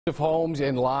Of homes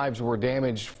and lives were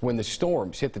damaged when the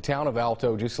storms hit the town of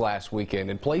Alto just last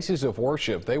weekend, and places of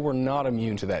worship, they were not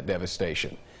immune to that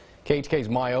devastation. KHK's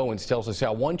My Owens tells us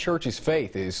how one church's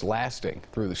faith is lasting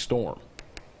through the storm.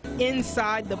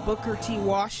 Inside the Booker T.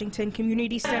 Washington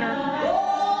Community Center,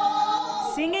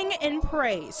 singing and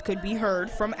praise could be heard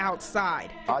from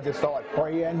outside. I just started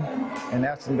praying and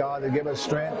asking God to give us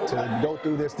strength to go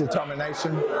through this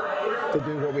determination to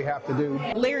do what we have to do.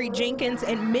 Larry Jenkins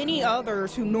and many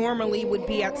others who normally would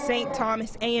be at St.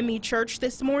 Thomas AME Church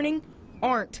this morning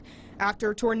aren't,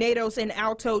 after tornadoes in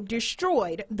Alto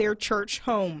destroyed their church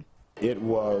home. It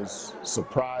was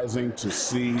surprising to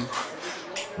see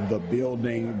the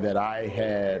building that I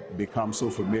had become so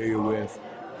familiar with,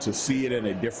 to see it in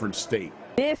a different state.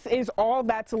 This is all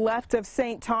that's left of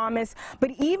St. Thomas,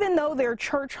 but even though their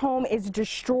church home is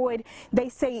destroyed, they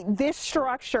say this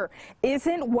structure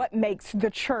isn't what makes the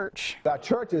church. Our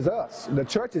church is us. The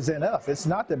church is in us. It's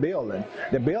not the building.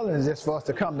 The building is just for us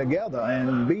to come together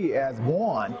and be as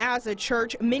one. As a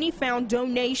church, many found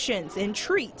donations and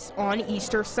treats on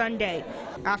Easter Sunday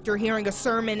after hearing a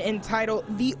sermon entitled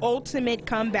 "The Ultimate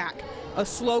Comeback," a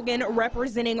slogan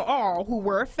representing all who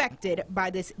were affected by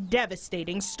this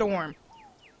devastating storm.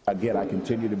 Again, I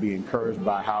continue to be encouraged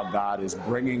by how God is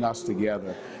bringing us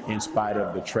together in spite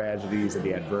of the tragedies and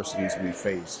the adversities we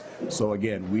face. So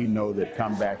again, we know that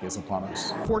comeback is upon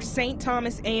us. For St.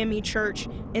 Thomas AME Church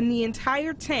in the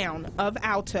entire town of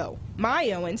Alto,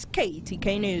 My Owens,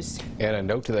 KETK News. And a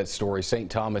note to that story, St.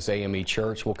 Thomas AME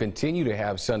Church will continue to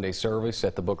have Sunday service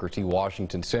at the Booker T.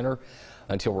 Washington Center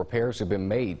until repairs have been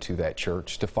made to that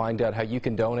church. To find out how you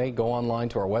can donate, go online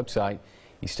to our website,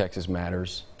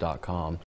 easttexasmatters.com.